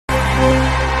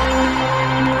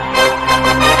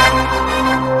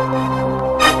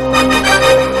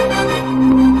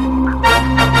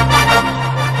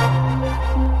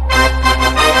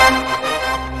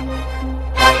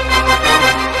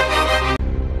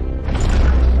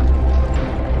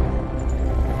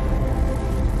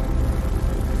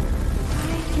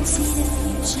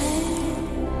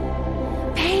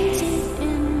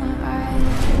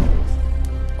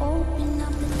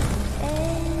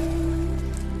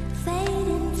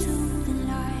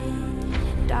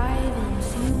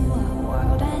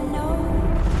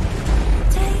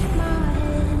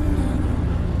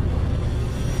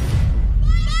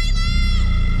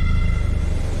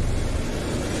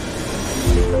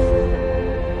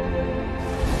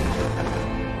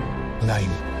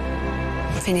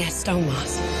Phineas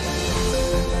Stonemass.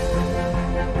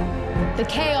 The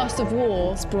chaos of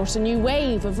wars brought a new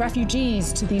wave of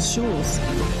refugees to these shores.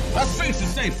 Our streets are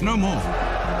safe, no more.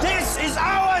 This is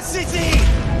our city!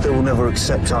 They will never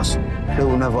accept us. They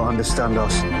will never understand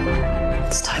us.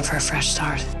 It's time for a fresh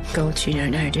start. God, you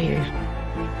don't know, do you?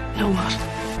 Know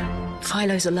what?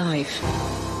 Philo's alive.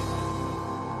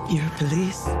 You're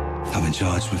police? I've been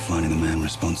charged with finding the man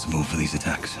responsible for these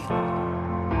attacks.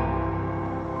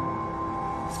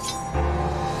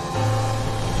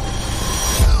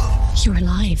 You're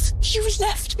alive. You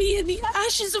left me in the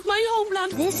ashes of my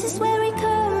homeland. This is where we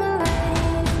come alive.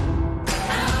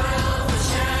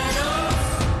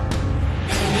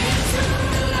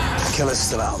 The killer's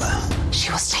still out there.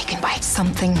 She was taken by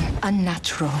something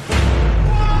unnatural.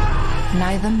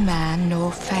 Neither man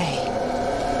nor fae.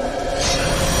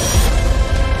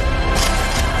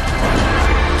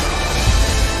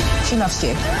 She loves you,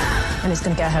 and it's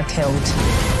going to get her killed.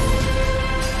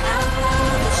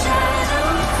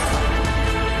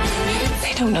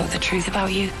 They don't know the truth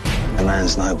about you. A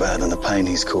man's no better than the pain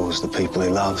he's caused the people he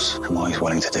loves and what he's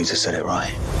willing to do to set it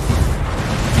right.